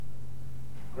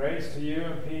Grace to you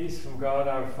and peace from God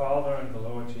our Father and the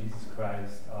Lord Jesus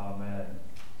Christ. Amen.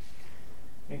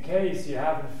 In case you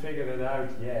haven't figured it out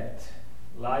yet,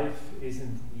 life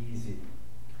isn't easy.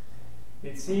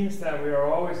 It seems that we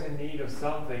are always in need of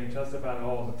something just about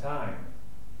all the time.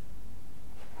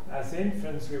 As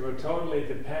infants, we were totally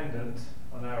dependent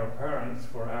on our parents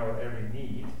for our every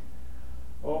need,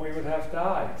 or we would have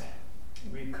died.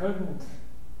 We couldn't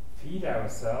feed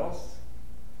ourselves.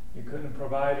 We couldn't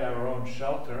provide our own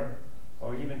shelter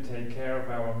or even take care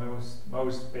of our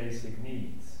most basic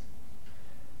needs.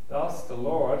 Thus, the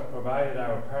Lord provided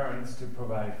our parents to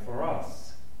provide for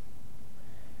us.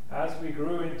 As we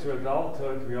grew into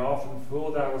adulthood, we often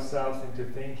fooled ourselves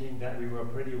into thinking that we were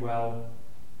pretty well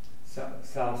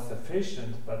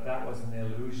self-sufficient, but that was an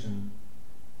illusion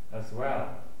as well.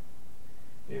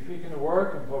 If we can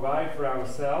work and provide for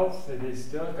ourselves, it is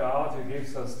still God who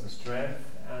gives us the strength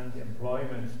and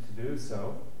employment to do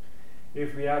so.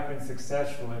 If we have been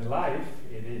successful in life,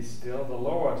 it is still the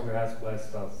Lord who has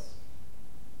blessed us.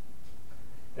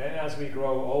 Then as we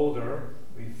grow older,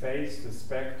 we face the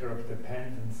specter of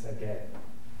dependence again.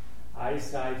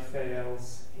 Eyesight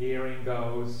fails, hearing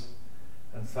goes,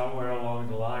 and somewhere along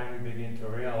the line we begin to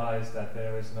realize that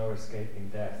there is no escaping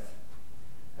death.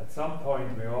 At some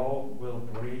point we all will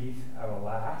breathe our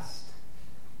last,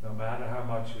 no matter how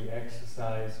much we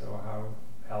exercise or how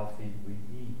healthy we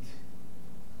eat.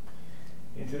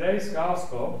 In today's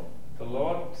gospel, the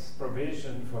Lord's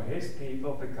provision for his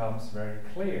people becomes very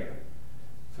clear.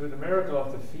 Through the miracle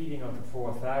of the feeding of the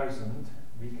 4,000,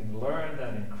 we can learn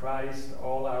that in Christ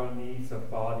all our needs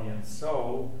of body and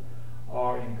soul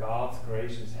are in God's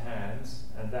gracious hands,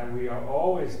 and that we are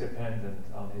always dependent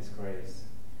on his grace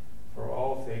for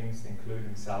all things,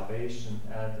 including salvation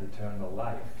and eternal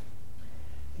life.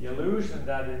 The illusion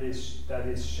that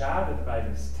is shattered by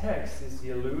this text is the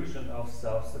illusion of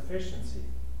self-sufficiency.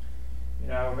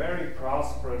 In our very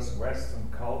prosperous Western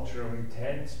culture, we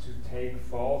tend to take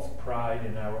false pride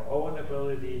in our own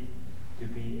ability to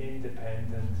be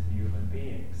independent human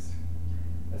beings.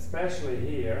 Especially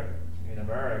here in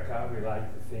America, we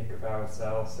like to think of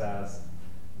ourselves as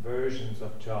versions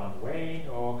of John Wayne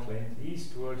or Clint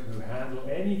Eastwood who handle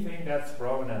anything that's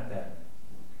thrown at them.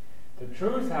 The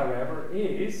truth, however,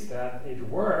 is that it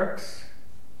works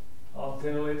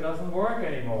until it doesn't work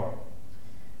anymore.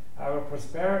 Our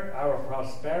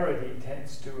prosperity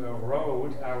tends to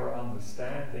erode our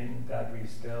understanding that we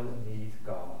still need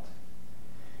God.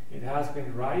 It has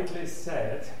been rightly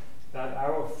said that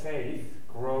our faith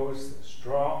grows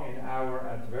strong in our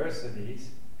adversities,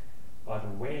 but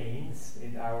wanes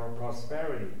in our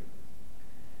prosperity.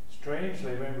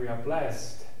 Strangely, when we are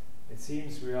blessed, it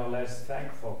seems we are less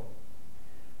thankful.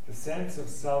 The sense of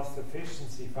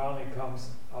self-sufficiency finally comes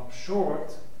up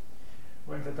short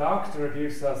when the doctor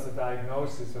gives us a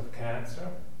diagnosis of cancer,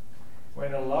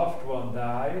 when a loved one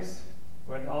dies,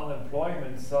 when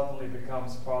unemployment suddenly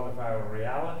becomes part of our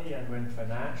reality, and when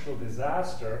financial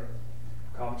disaster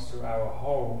comes to our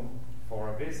home for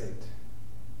a visit.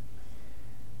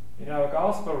 In our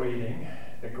gospel reading,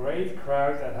 the great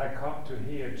crowd that had come to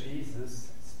hear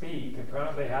Jesus speak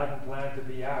apparently hadn't planned to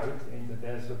be out in the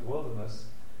desert wilderness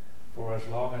for as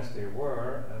long as they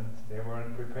were, and they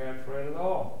weren't prepared for it at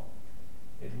all.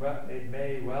 It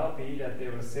may well be that they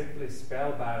were simply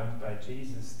spellbound by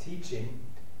Jesus' teaching,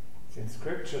 since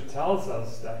Scripture tells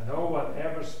us that no one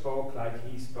ever spoke like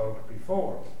he spoke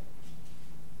before.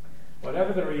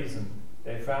 Whatever the reason,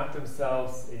 they found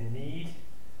themselves in need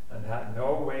and had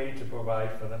no way to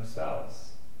provide for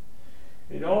themselves.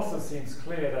 It also seems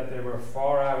clear that they were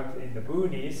far out in the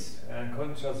boonies and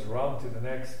couldn't just run to the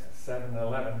next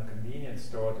 7-Eleven convenience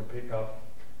store to pick up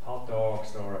hot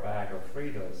dogs or a bag of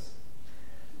Fritos.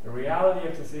 The reality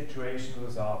of the situation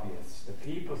was obvious. The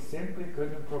people simply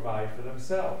couldn't provide for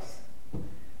themselves.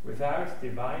 Without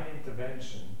divine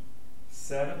intervention,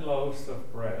 7 loaves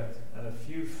of bread and a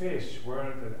few fish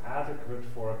weren't adequate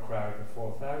for a crowd of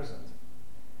 4,000.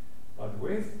 But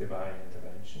with divine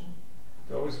intervention,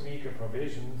 those meager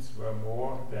provisions were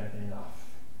more than enough.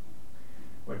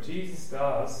 What Jesus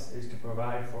does is to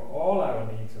provide for all our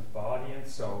needs of body and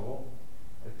soul.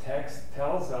 The text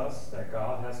tells us that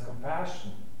God has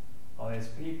compassion on his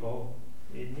people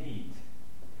in need.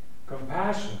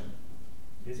 Compassion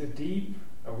is a deep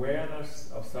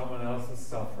awareness of someone else's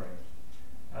suffering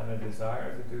and a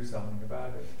desire to do something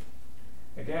about it.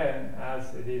 Again,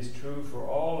 as it is true for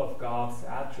all of God's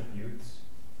attributes,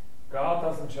 God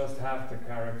doesn't just have the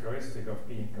characteristic of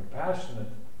being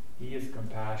compassionate, he is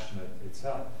compassionate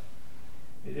itself.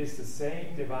 It is the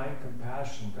same divine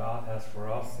compassion God has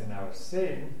for us in our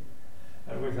sin,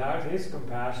 and without his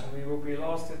compassion we will be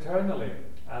lost eternally,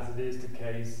 as it is the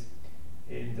case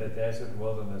in the desert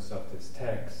wilderness of this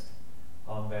text.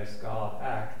 Unless God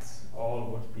acts, all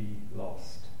would be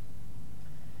lost.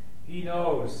 He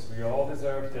knows we all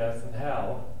deserve death and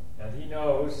hell, and he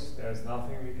knows there's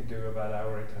nothing we can do about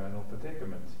our eternal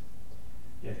predicament.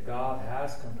 Yet God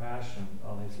has compassion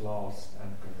on his lost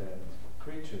and condemned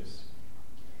creatures.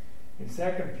 In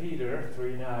 2 Peter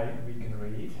 3:9 we can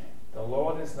read, "The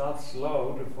Lord is not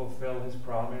slow to fulfill his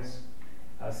promise,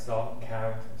 as some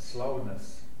count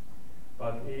slowness,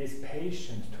 but is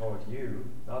patient toward you,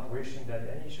 not wishing that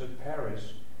any should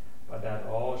perish, but that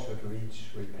all should reach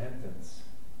repentance.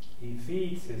 He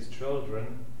feeds his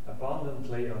children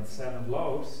abundantly on 7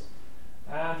 loaves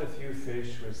and a few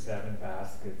fish with 7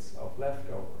 baskets of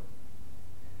leftover."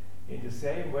 In the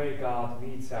same way, God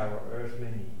meets our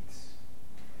earthly needs.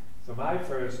 So my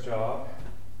first job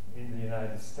in the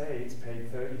United States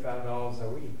paid $35 a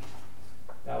week.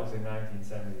 That was in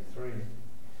 1973.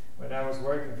 When I was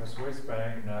working for Swiss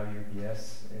Bank, now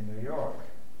UBS in New York.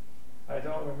 I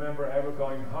don't remember ever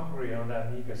going hungry on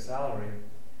that meager salary,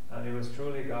 and it was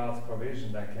truly God's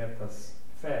provision that kept us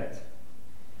fed.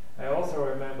 I also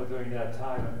remember during that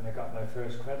time when I got my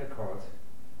first credit card,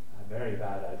 a very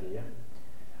bad idea.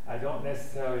 I don't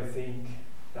necessarily think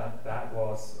that that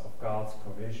was of God's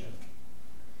provision.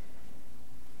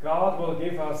 God will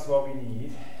give us what we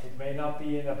need. It may not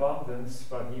be in abundance,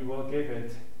 but he will give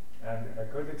it. And a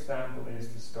good example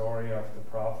is the story of the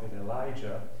prophet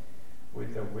Elijah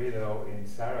with the widow in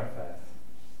Zarephath.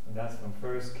 And that's from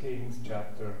 1 Kings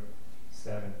chapter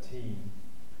 17.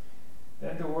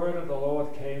 Then the word of the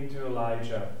Lord came to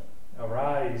Elijah,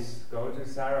 "Arise, go to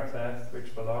Zarephath,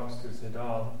 which belongs to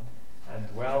Sidon, and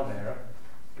dwell there.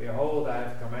 Behold, I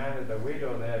have commanded a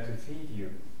widow there to feed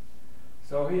you."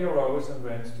 So he arose and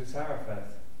went to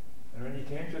Zarephath. And when he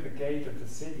came to the gate of the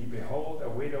city, behold, a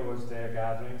widow was there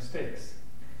gathering sticks.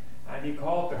 And he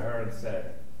called to her and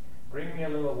said, "Bring me a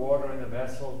little water in a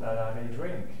vessel that I may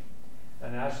drink."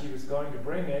 And as she was going to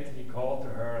bring it, he called to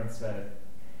her and said,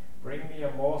 "Bring me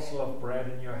a morsel of bread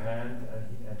in your hand."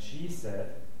 And she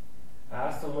said,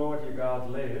 "As the Lord your God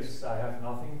lives, I have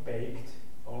nothing baked,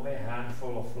 only a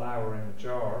handful of flour in a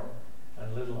jar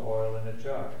and little oil in a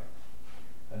jug.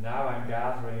 And now I'm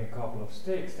gathering a couple of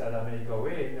sticks that I may go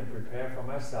in and prepare for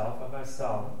myself and my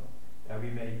son, that we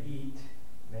may eat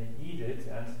it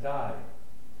and die."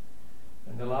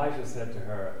 And Elijah said to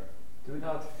her, "Do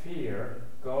not fear,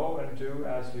 go and do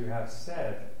as you have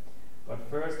said, but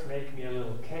first make me a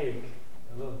little cake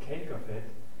of it,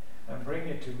 and bring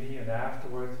it to me, and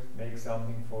afterward make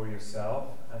something for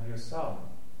yourself and your son.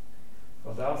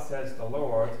 For thus says the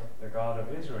Lord, the God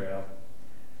of Israel,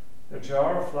 the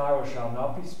jar of flour shall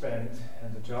not be spent,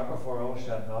 and the jug of oil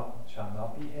shall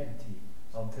not be empty,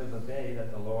 until the day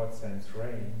that the Lord sends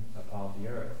rain upon the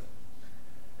earth."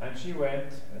 And she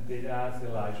went and did as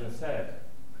Elijah said.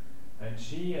 And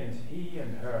she and he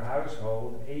and her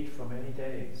household ate for many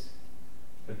days.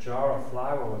 The jar of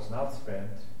flour was not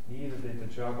spent, neither did the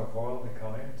jug of oil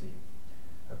become empty,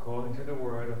 according to the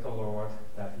word of the Lord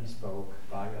that he spoke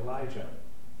by Elijah.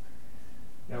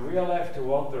 Now we are left to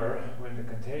wonder, when the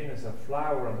containers of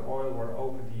flour and oil were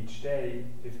opened each day,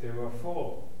 if they were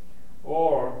full,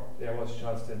 or there was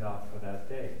just enough for that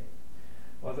day.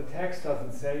 Well, the text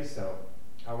doesn't say so.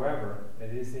 However,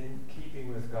 it is in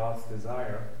keeping with God's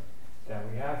desire that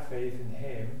we have faith in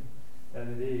him, that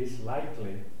it is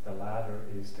likely the latter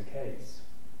is the case.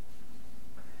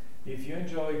 If you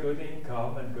enjoy good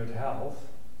income and good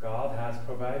health, God has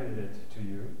provided it to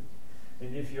you.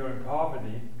 And if you're in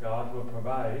poverty, God will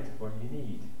provide what you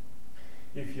need.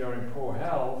 If you're in poor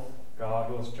health, God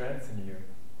will strengthen you.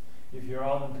 If you're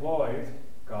unemployed,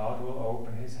 God will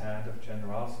open his hand of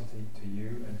generosity to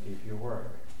you and give you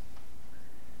work.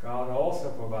 God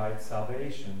also provides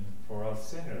salvation for us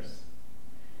sinners.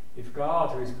 If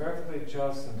God, who is perfectly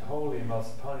just and holy,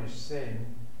 must punish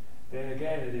sin, then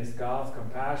again it is God's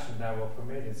compassion that will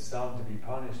permit his Son to be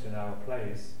punished in our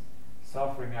place,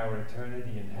 suffering our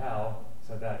eternity in hell,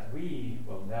 so that we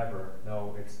will never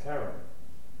know its terror.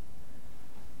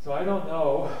 So I don't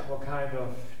know what kind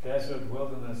of desert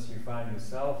wilderness you find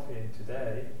yourself in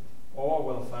today, or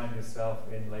will find yourself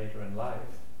in later in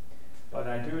life. But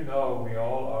I do know we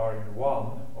all are in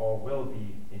one, or will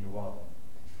be in one.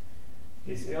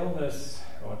 Is illness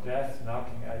or death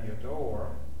knocking at your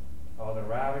door? Are the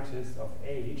ravages of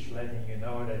age letting you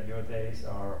know that your days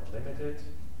are limited?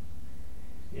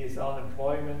 Is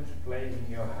unemployment plaguing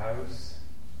your house?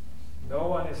 No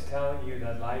one is telling you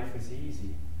that life is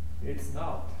easy. It's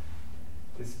not.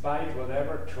 Despite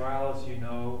whatever trials you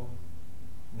know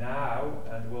now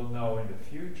and will know in the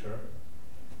future,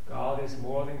 God is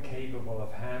more than capable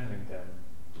of handling them.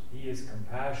 He is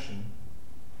compassion,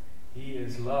 He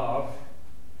is love,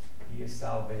 He is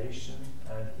salvation,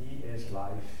 and He is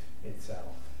life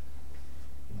itself.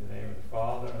 In the name of the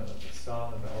Father, and of the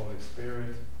Son, and the Holy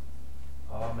Spirit.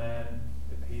 Amen.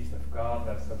 The peace of God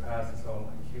that surpasses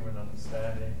all human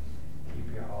understanding,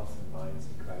 keep your hearts and minds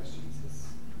in Christ Jesus.